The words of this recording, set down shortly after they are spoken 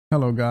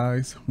Hello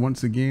guys,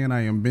 once again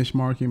I am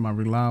benchmarking my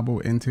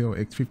reliable Intel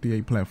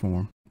X58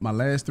 platform. My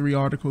last three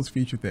articles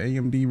featured the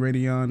AMD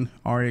Radeon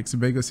RX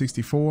Vega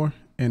 64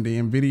 and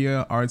the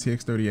NVIDIA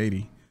RTX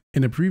 3080.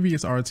 In the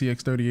previous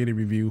RTX 3080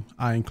 review,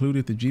 I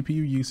included the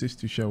GPU usage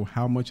to show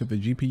how much of the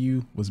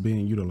GPU was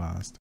being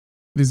utilized.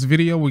 This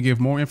video will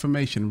give more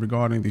information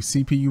regarding the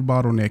CPU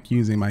bottleneck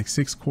using my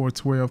 6-core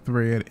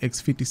 12-thread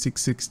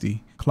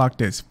X5660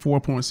 clocked at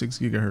 4.6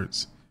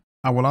 GHz.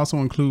 I will also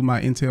include my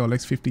Intel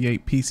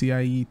X58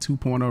 PCIe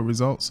 2.0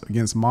 results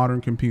against modern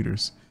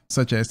computers,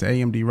 such as the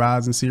AMD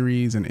Ryzen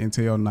series and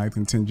Intel 9th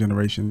and 10th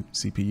generation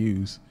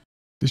CPUs.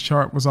 This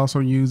chart was also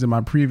used in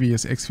my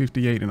previous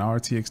X58 and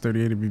RTX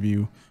 3080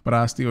 review, but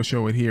I still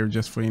show it here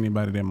just for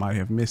anybody that might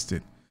have missed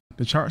it.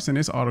 The charts in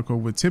this article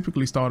would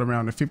typically start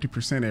around the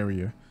 50%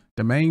 area.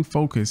 The main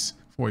focus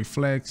for a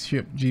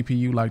flagship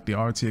GPU like the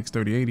RTX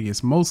 3080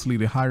 is mostly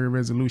the higher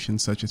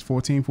resolutions such as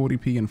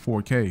 1440p and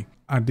 4K.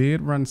 I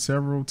did run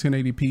several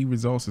 1080p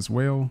results as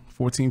well.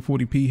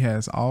 1440p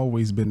has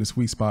always been the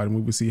sweet spot, and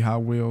we will see how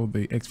well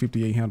the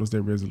X58 handles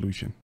their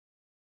resolution.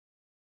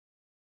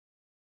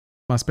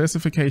 My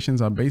specifications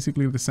are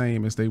basically the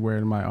same as they were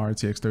in my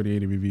RTX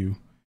 3080 review.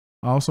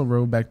 I also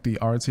rolled back the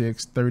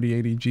RTX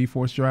 3080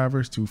 GeForce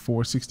drivers to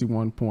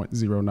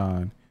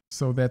 461.09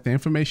 so that the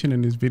information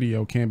in this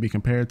video can be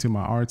compared to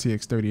my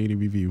RTX 3080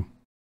 review.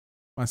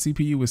 My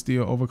CPU is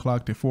still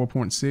overclocked at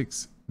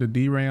 4.6. The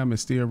DRAM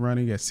is still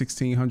running at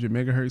 1600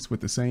 MHz with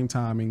the same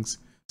timings,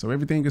 so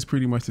everything is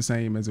pretty much the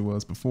same as it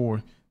was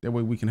before. That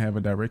way we can have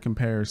a direct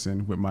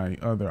comparison with my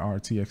other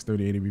RTX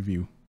 3080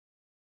 review.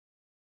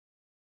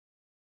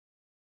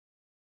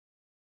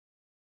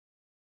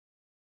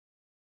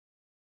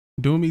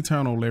 Doom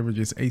Eternal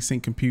leverages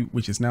async compute,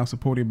 which is now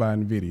supported by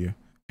NVIDIA,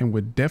 and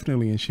would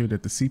definitely ensure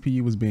that the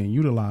CPU is being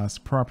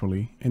utilized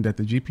properly and that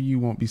the GPU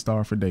won't be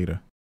starved for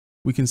data.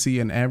 We can see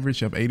an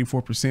average of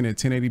 84% at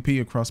 1080p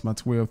across my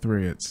 12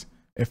 threads.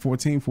 At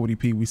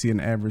 1440p, we see an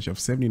average of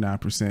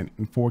 79%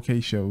 and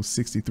 4K shows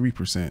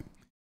 63%.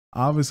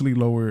 Obviously,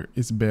 lower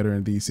is better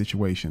in these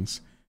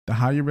situations. The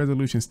higher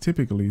resolutions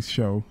typically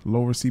show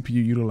lower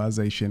CPU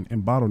utilization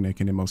and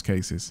bottlenecking in most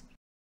cases.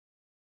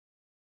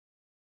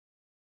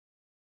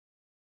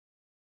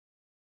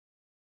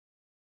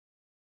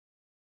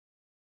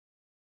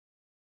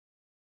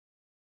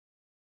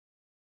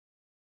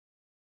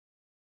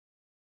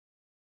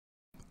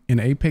 In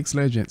Apex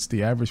Legends,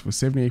 the average was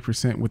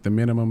 78% with the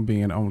minimum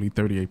being only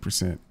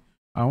 38%.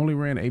 I only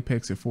ran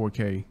Apex at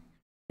 4K.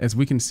 As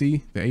we can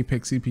see, the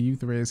Apex CPU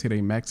threads hit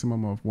a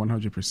maximum of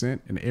 100%,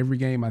 and every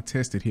game I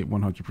tested hit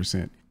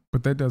 100%.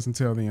 But that doesn't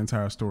tell the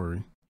entire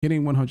story.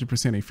 Hitting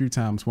 100% a few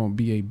times won't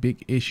be a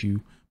big issue,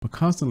 but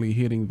constantly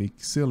hitting the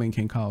ceiling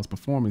can cause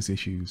performance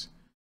issues.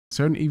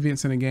 Certain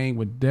events in a game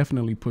would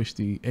definitely push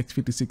the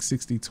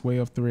X5660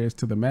 12 threads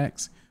to the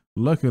max.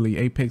 Luckily,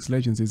 Apex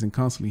Legends isn't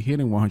constantly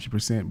hitting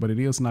 100%, but it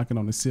is knocking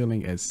on the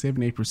ceiling at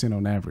 78%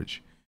 on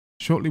average.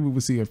 Shortly, we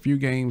will see a few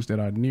games that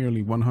are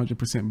nearly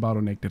 100%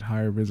 bottlenecked at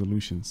higher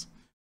resolutions.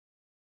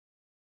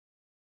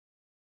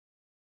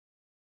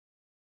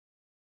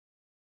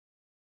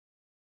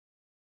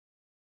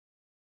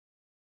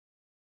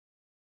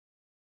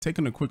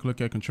 Taking a quick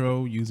look at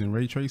control using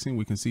ray tracing,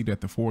 we can see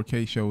that the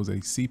 4K shows a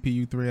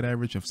CPU thread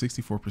average of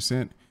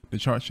 64%. The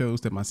chart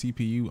shows that my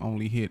CPU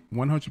only hit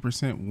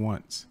 100%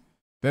 once.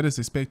 That is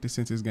expected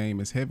since this game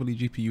is heavily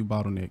GPU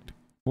bottlenecked.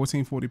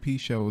 1440p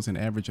shows an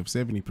average of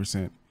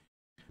 70%.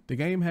 The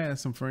game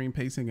has some frame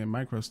pacing and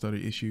micro-stutter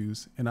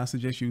issues, and I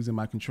suggest using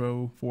my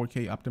Control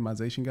 4K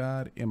optimization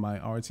guide in my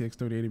RTX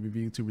 3080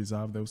 review to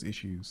resolve those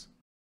issues.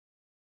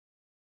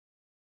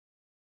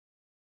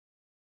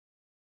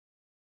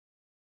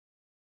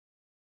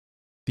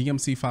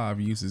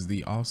 DMC5 uses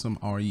the awesome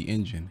RE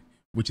engine,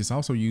 which is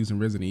also used in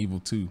Resident Evil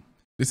 2.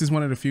 This is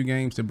one of the few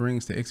games that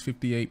brings the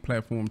X58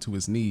 platform to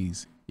its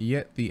knees.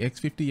 Yet the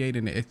X58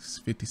 and the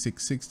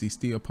X5660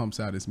 still pumps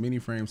out as many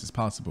frames as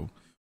possible.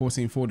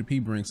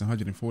 1440p brings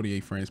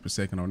 148 frames per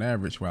second on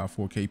average, while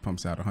 4K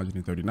pumps out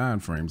 139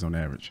 frames on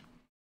average.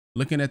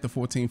 Looking at the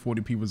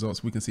 1440p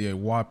results, we can see a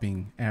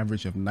whopping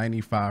average of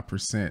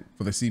 95%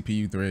 for the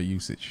CPU thread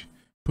usage,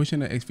 pushing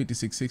the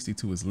X5660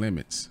 to its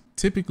limits.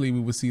 Typically, we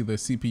will see the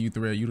CPU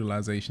thread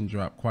utilization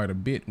drop quite a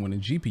bit when the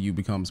GPU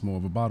becomes more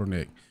of a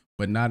bottleneck,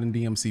 but not in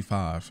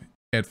DMC5.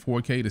 At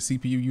 4K, the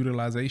CPU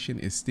utilization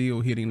is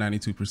still hitting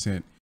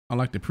 92%.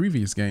 Unlike the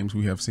previous games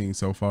we have seen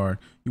so far,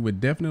 you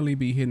would definitely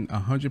be hitting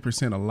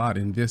 100% a lot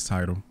in this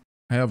title.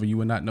 However, you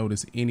will not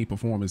notice any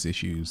performance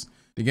issues.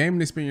 The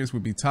gaming experience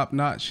would be top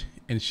notch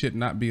and should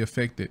not be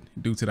affected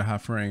due to the high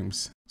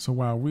frames. So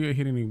while we are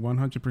hitting a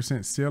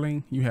 100%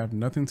 ceiling, you have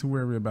nothing to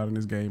worry about in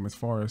this game as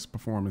far as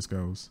performance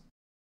goes.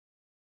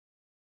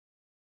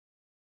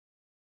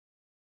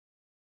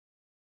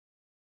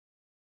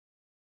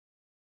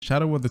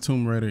 Shadow of the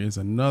Tomb Raider is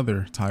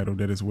another title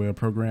that is well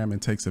programmed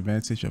and takes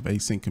advantage of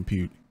async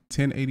compute.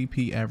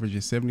 1080p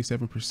averages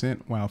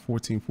 77%, while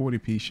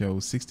 1440p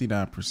shows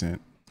 69%,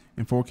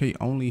 and 4K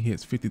only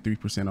hits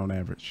 53% on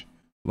average.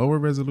 Lower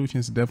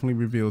resolutions definitely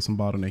reveal some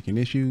bottlenecking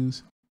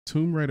issues.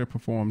 Tomb Raider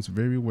performs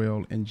very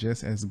well and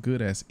just as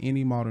good as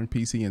any modern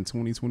PC in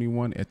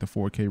 2021 at the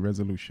 4K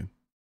resolution.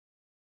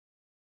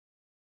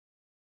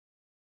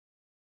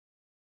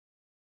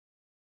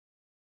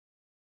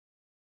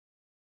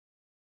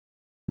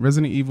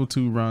 Resident Evil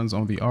 2 runs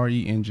on the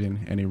RE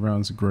engine and it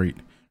runs great.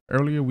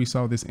 Earlier we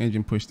saw this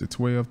engine push the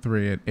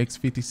 12-thread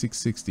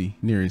X5660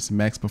 near its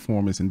max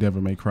performance in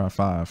Devil May Cry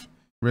 5.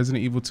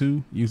 Resident Evil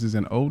 2 uses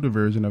an older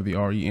version of the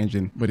RE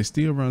engine, but it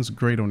still runs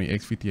great on the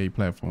X58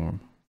 platform.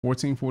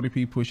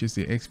 1440p pushes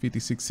the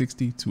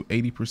X5660 to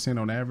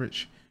 80% on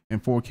average,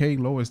 and 4K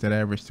lowers that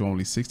average to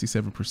only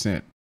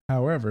 67%.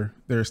 However,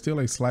 there is still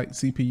a slight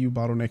CPU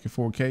bottleneck at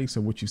 4K, so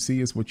what you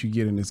see is what you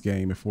get in this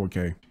game at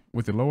 4K.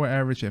 With the lower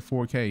average at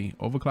 4K,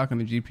 overclocking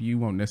the GPU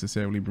won't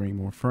necessarily bring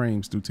more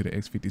frames due to the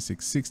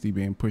X5660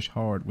 being pushed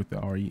hard with the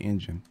RE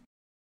engine.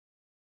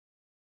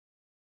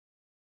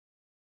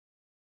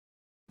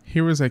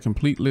 Here is a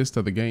complete list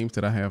of the games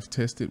that I have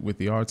tested with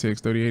the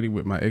RTX 3080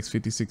 with my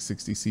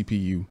X5660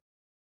 CPU.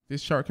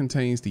 This chart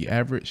contains the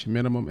average,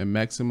 minimum, and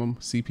maximum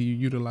CPU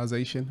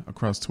utilization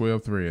across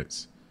 12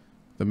 threads.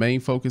 The main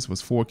focus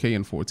was 4K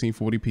and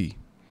 1440p.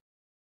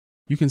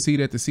 You can see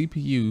that the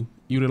CPU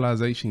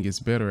utilization gets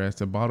better as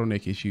the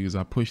bottleneck issues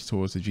are pushed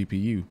towards the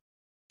GPU.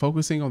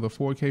 Focusing on the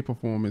 4K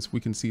performance, we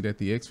can see that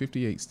the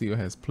X58 still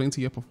has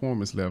plenty of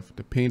performance left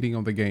depending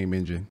on the game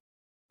engine.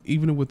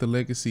 Even with the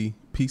legacy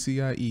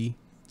PCIe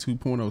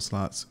 2.0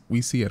 slots,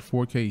 we see at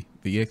 4K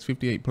the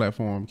X58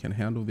 platform can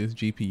handle this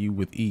GPU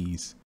with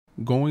ease.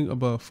 Going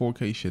above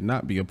 4K should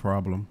not be a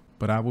problem,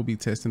 but I will be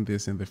testing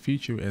this in the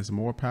future as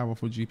more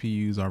powerful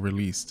GPUs are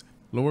released.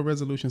 Lower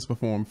resolutions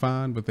perform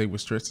fine, but they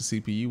would stretch the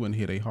CPU and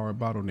hit a hard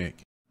bottleneck.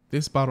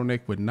 This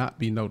bottleneck would not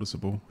be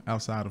noticeable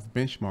outside of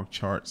benchmark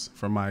charts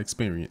from my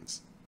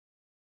experience.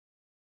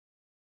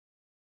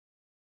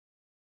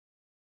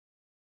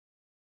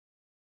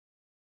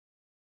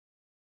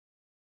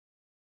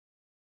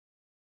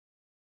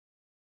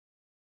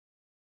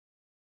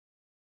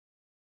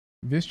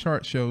 This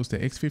chart shows the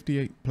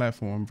X58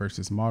 platform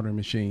versus modern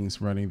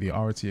machines running the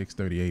RTX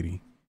 3080.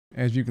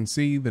 As you can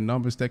see, the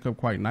numbers stack up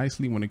quite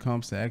nicely when it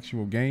comes to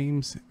actual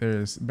games.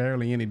 There's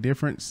barely any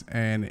difference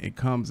and it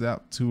comes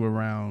out to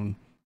around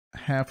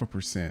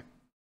 0.5%.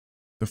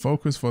 The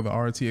focus for the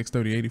RTX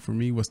 3080 for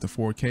me was the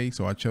 4K,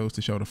 so I chose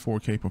to show the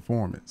 4K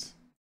performance.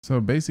 So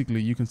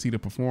basically you can see the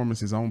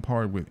performance is on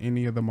par with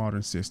any of the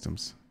modern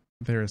systems.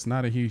 There is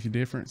not a huge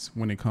difference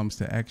when it comes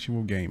to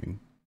actual gaming.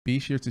 Be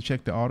sure to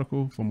check the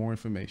article for more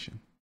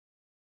information.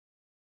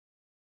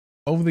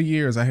 Over the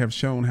years, I have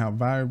shown how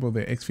viable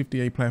the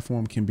X58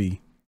 platform can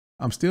be.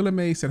 I'm still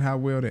amazed at how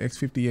well the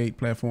X58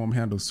 platform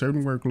handles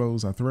certain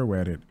workloads I throw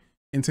at it.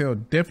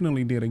 Intel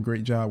definitely did a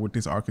great job with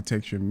this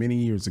architecture many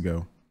years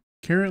ago.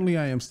 Currently,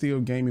 I am still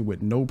gaming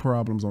with no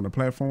problems on the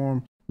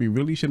platform. We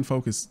really shouldn't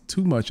focus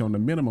too much on the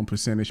minimum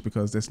percentage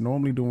because that's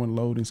normally doing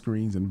loading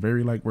screens and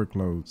very light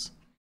workloads.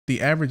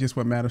 The average is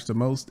what matters the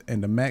most,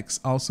 and the max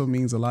also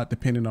means a lot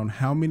depending on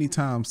how many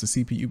times the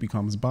CPU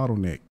becomes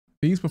bottlenecked.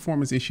 These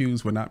performance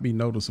issues will not be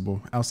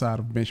noticeable outside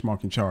of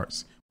benchmarking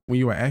charts. When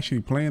you are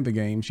actually playing the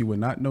games, you will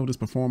not notice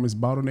performance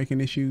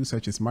bottlenecking issues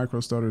such as micro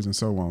stutters and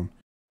so on.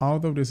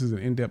 Although this is an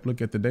in-depth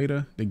look at the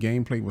data, the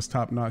gameplay was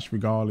top-notch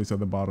regardless of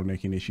the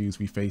bottlenecking issues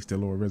we faced at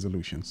lower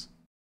resolutions.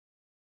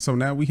 So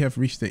now we have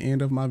reached the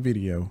end of my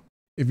video.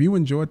 If you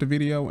enjoyed the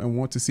video and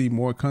want to see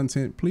more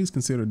content, please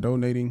consider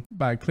donating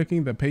by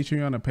clicking the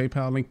Patreon or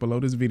PayPal link below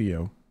this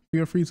video.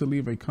 Feel free to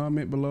leave a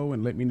comment below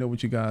and let me know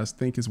what you guys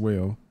think as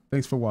well.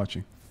 Thanks for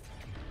watching.